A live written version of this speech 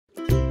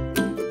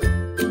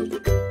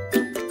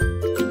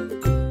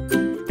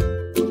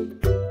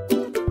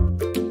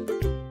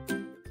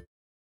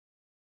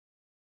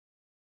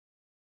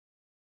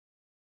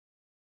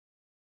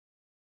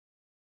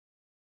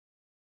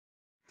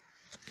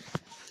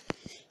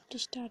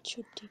পৃষ্ঠা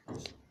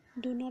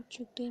 68 do not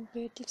যুক্ত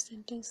imperative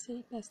সেন্টেন্সে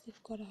প্যাসিভ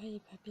করা হয়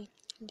এভাবে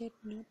dead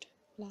not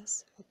plus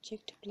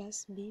object plus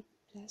B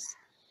plus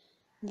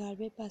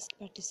ভার্বের past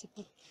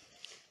participle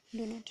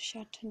do not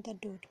shut the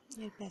door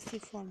এর প্যাসিভ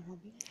ফর্ম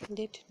হবে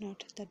dead not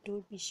the door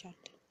be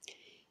shut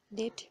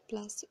dead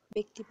plus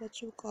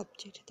ব্যক্তিবাচক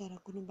object দ্বারা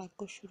কোনো বাক্য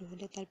শুরু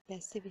হলে তার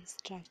প্যাসিভ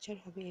স্ট্রাকচার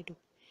হবে এরূপ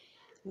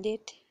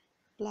dead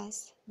plus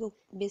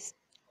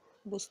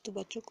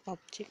বস্তুবাচক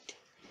object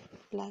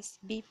plus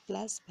B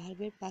plus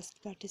ভার্বের past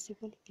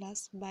participle plus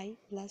by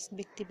plus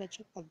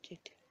ব্যক্তিবাচক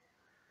object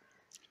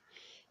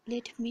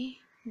let me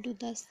do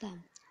the some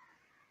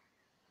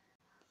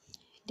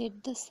let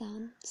the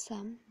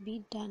sum be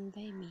done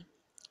by me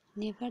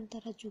never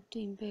দ্বারা যুক্ত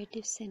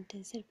ইম্পারেটিভ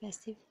সেন্টেন্সের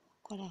প্যাসিভ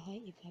করা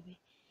হয় এভাবে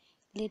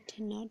let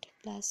not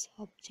plus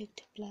object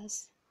plus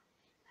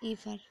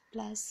ever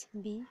plus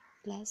B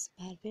plus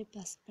ভার্বের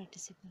past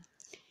participle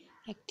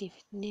active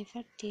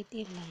never tell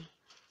A lie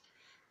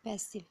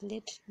passive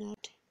let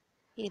not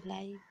a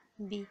lie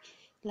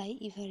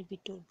ever be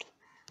told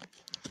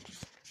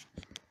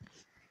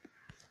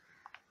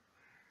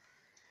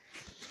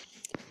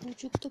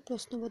উপযুক্ত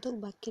প্রশ্নবোধক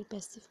বাক্যের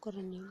প্যাসিভ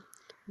করার নিয়ম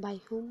by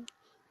hmm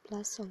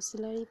plus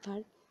auxiliary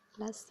verb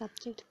plus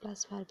subject plus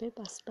ভার্বের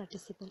past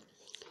participle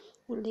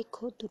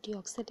উল্লেখ্য দুটি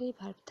auxiliary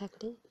verb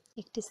থাকলে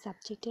একটি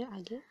সাবজেক্টের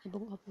আগে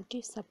এবং অপরটি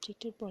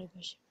সাবজেক্টের পরে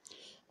বসে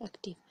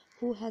active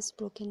who has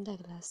broken the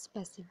glass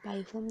passive by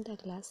hmm the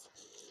glass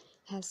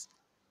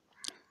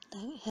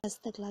has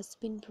the glass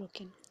been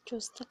broken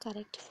choose the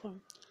correct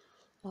form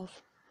of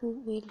who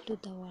will do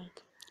the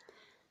work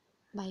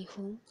by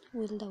whom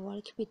will the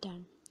work be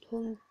done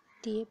whom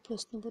দিয়ে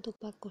প্রশ্নবোধক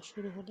বাক্য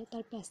শুরু হলে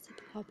তার passive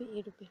হবে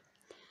এরূপে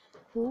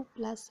who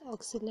plus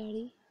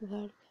auxiliary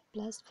verb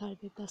plus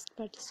verb past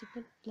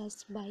participle plus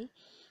by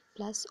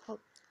plus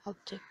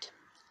object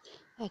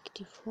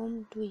active whom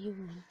do you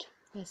want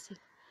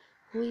passive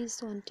who is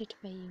wanted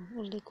by you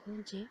উল্লেখ্য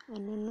যে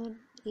অন্যান্য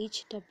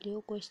HW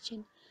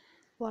কোয়েশ্চেন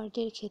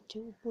ওয়ার্ডের ক্ষেত্রে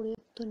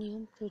উপরোক্ত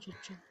নিয়ম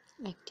প্রযোজ্য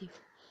active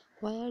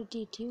where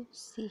did you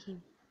see him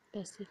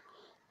passive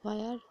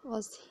where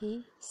was he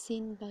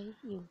seen by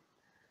you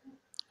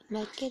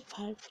বাক্যের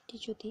ভার্বটি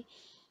যদি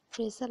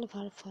ফ্রেজাল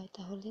ভার্ব হয়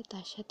তাহলে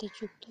তার সাথে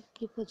যুক্ত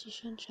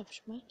প্রিপোজিশন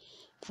সবসময়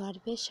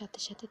ভার্বের সাথে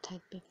সাথে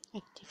থাকবে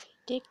active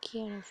take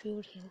care of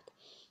your health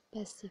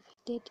passive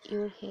let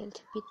your health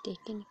be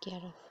taken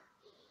care of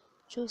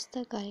choose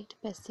the correct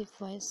passive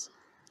voice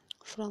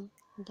from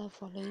the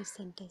following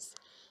sentence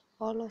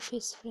All of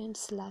his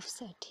friends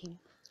laughed at him.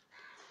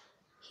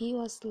 He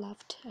was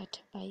laughed at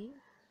by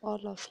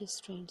all of his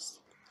friends.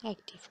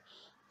 Active.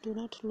 Do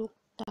not look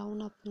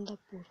down upon the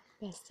poor.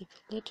 Passive.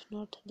 Let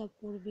not the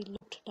poor be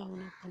looked down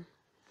upon.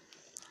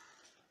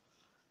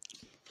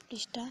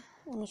 পৃষ্ঠা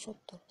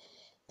 69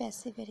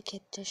 প্যাসিভের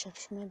ক্ষেত্রে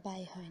সবসময়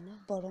by হয় না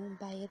বরং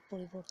বাইয়ের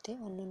পরিবর্তে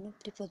অন্যান্য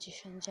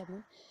preposition যেমন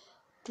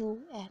টু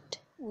অ্যাট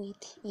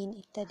উইথ ইন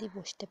ইত্যাদি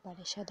বসতে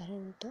পারে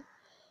সাধারণত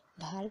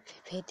ভার্ব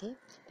ভেদে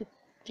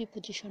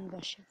প্রিপোজিশন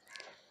বসে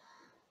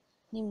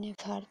নিম্নে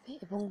ভার্ব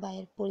এবং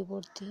বায়ের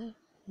পরিবর্তে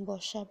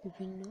বসা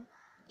বিভিন্ন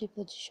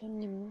প্রিপোজিশন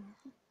নিম্ন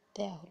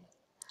দেয়া হলো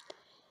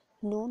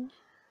known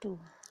to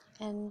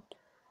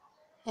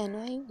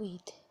annoy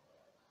with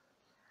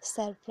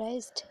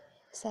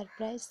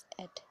surprise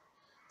at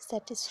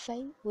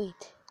satisfy with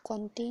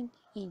contain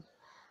in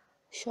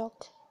shock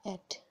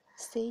at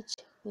Sage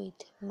with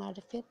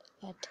Marvel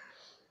at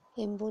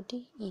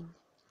embody in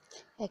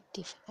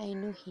active I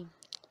know him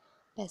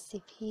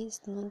Passive. He is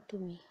known to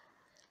me.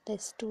 The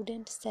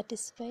student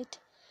satisfied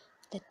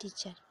the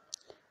teacher.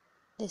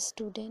 The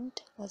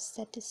student was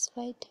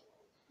satisfied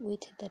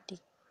with the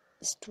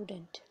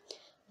student.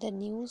 The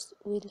news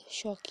will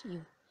shock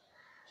you.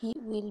 He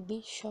will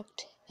be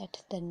shocked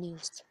at the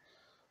news.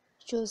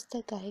 Choose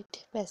the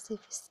correct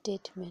passive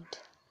statement.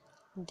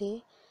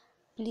 They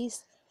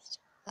pleased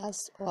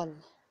us all.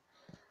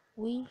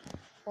 We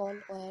all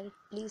were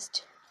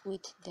pleased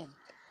with them.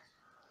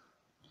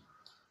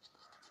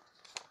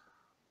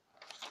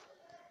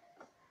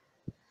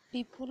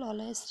 People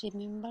always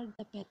remember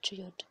the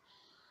patriot.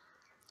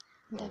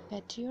 The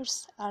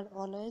patriots are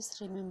always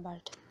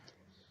remembered.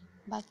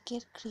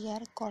 বাক্যের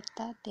ক্রিয়ার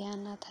কর্তা দেয়া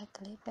না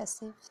থাকলে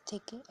passive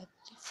থেকে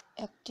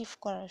active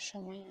করার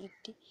সময়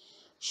একটি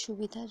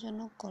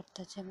সুবিধাজনক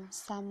কর্তা যেমন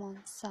সামন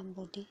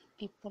সামবডি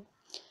পিপল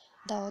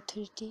দ্য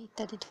অথরিটি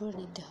ইত্যাদি ধরে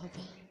নিতে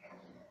হবে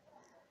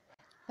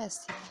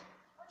passive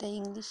the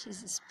English is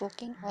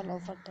spoken all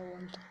over the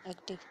world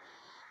active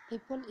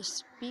people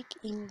speak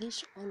English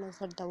all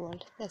over the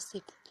world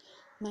passive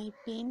My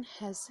pen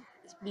has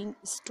been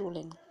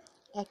stolen.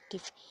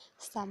 Active.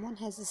 Someone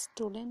has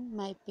stolen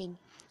my pen.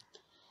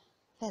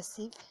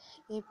 Passive.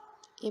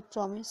 A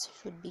promise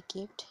should be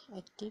kept.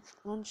 Active.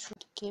 One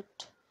should keep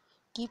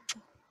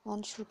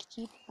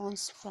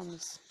one's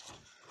promise.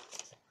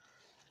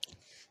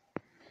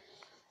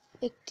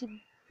 একটি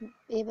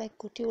এই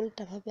বাক্যটি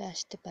উল্টাভাবে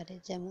আসতে পারে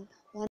যেমন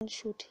one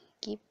should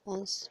keep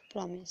one's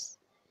promise.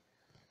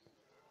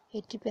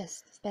 এটি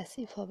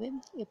passive হবে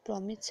a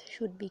promise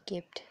should be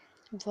kept.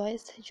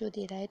 Voice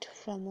যদি right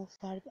from O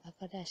verb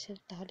আকারে আসে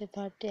তাহলে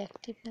ভার্বটি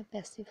অ্যাক্টিভ না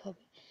প্যাসিভ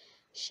হবে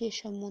সে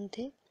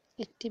সম্বন্ধে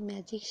একটি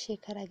ম্যাজিক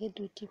শেখার আগে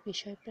দুইটি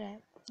বিষয়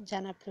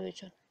জানা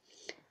প্রয়োজন।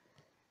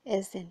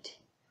 এজেন্ট,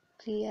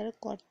 ক্রিয়ার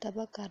কর্তা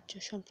বা কার্য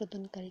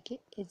সম্পাদনকারীকে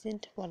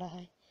এজেন্ট বলা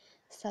হয়।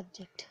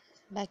 সাবজেক্ট,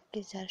 বাক্যে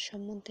যার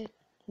সম্বন্ধে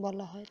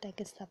বলা হয়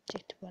তাকে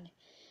সাবজেক্ট বলে।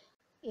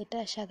 এটা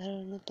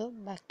সাধারণত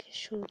বাক্যের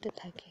শুরুতে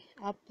থাকে।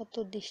 আপাত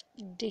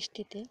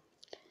দৃষ্টিতে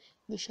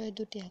বিষয়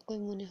দুটি একই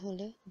মনে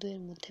হলে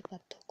দুয়ের মধ্যে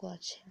পার্থক্য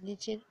আছে।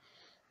 নিচের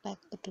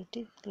বাক্য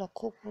দুটি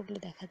লক্ষ্য করলে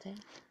দেখা যায়,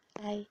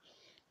 I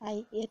I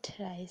ate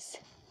rice,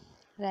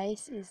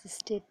 rice is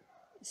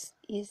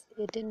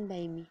eaten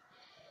by me.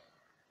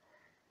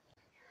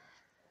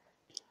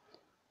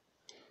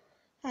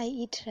 I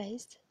eat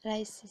rice,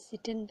 rice is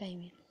eaten by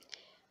me.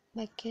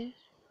 বাক্যের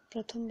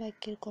প্রথম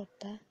বাক্যের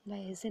কর্তা বা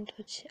এজেন্ট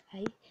হচ্ছে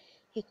আই,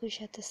 একই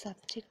সাথে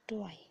সাবজেক্ট ও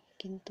আই,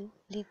 কিন্তু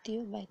দ্বিতীয়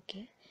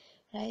বাক্যে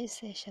রাইস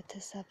এর সাথে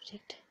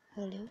সাবজেক্ট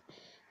হলেও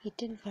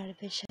ইটেন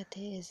ভার্বের সাথে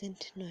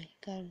এজেন্ট নয়,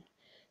 কারণ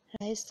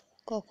রাইস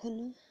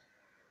কখনো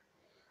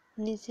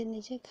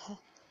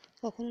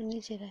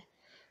নিজে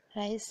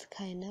রাইস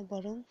খায় না,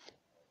 বরং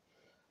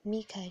মি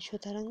খায়।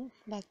 সুতরাং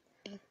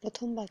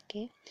প্রথম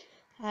বাক্যে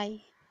I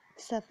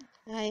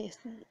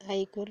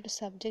equal to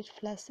subject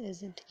plus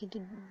agent, কিন্তু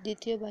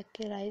দ্বিতীয়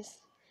বাক্যে rice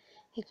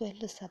equal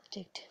to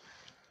subject,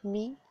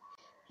 me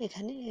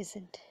এখানে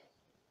এজেন্ট।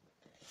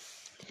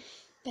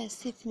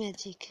 প্যাসিভ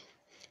ম্যাজিক,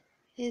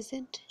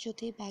 এজেন্ট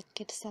যদি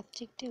বাক্যের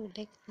সাবজেক্টে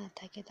উল্লেখ না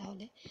থাকে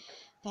তাহলে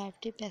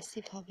ভার্বটি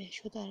প্যাসিভ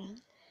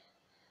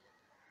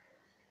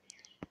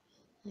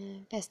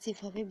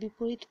হবে,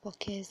 বিপরীত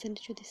পক্ষে এজেন্ট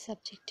যদি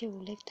সাবজেক্টে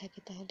উল্লেখ থাকে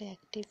তাহলে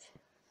অ্যাক্টিভ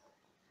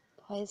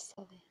ভয়েস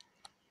হবে।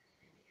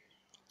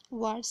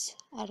 Words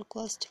are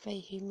caused by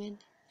human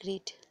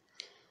greed.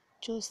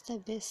 Choose the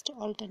best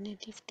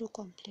alternative to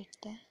complete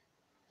the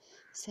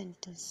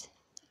sentence.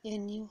 A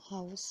new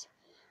house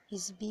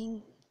is being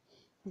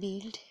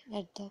built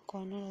at the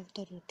corner of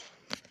the road.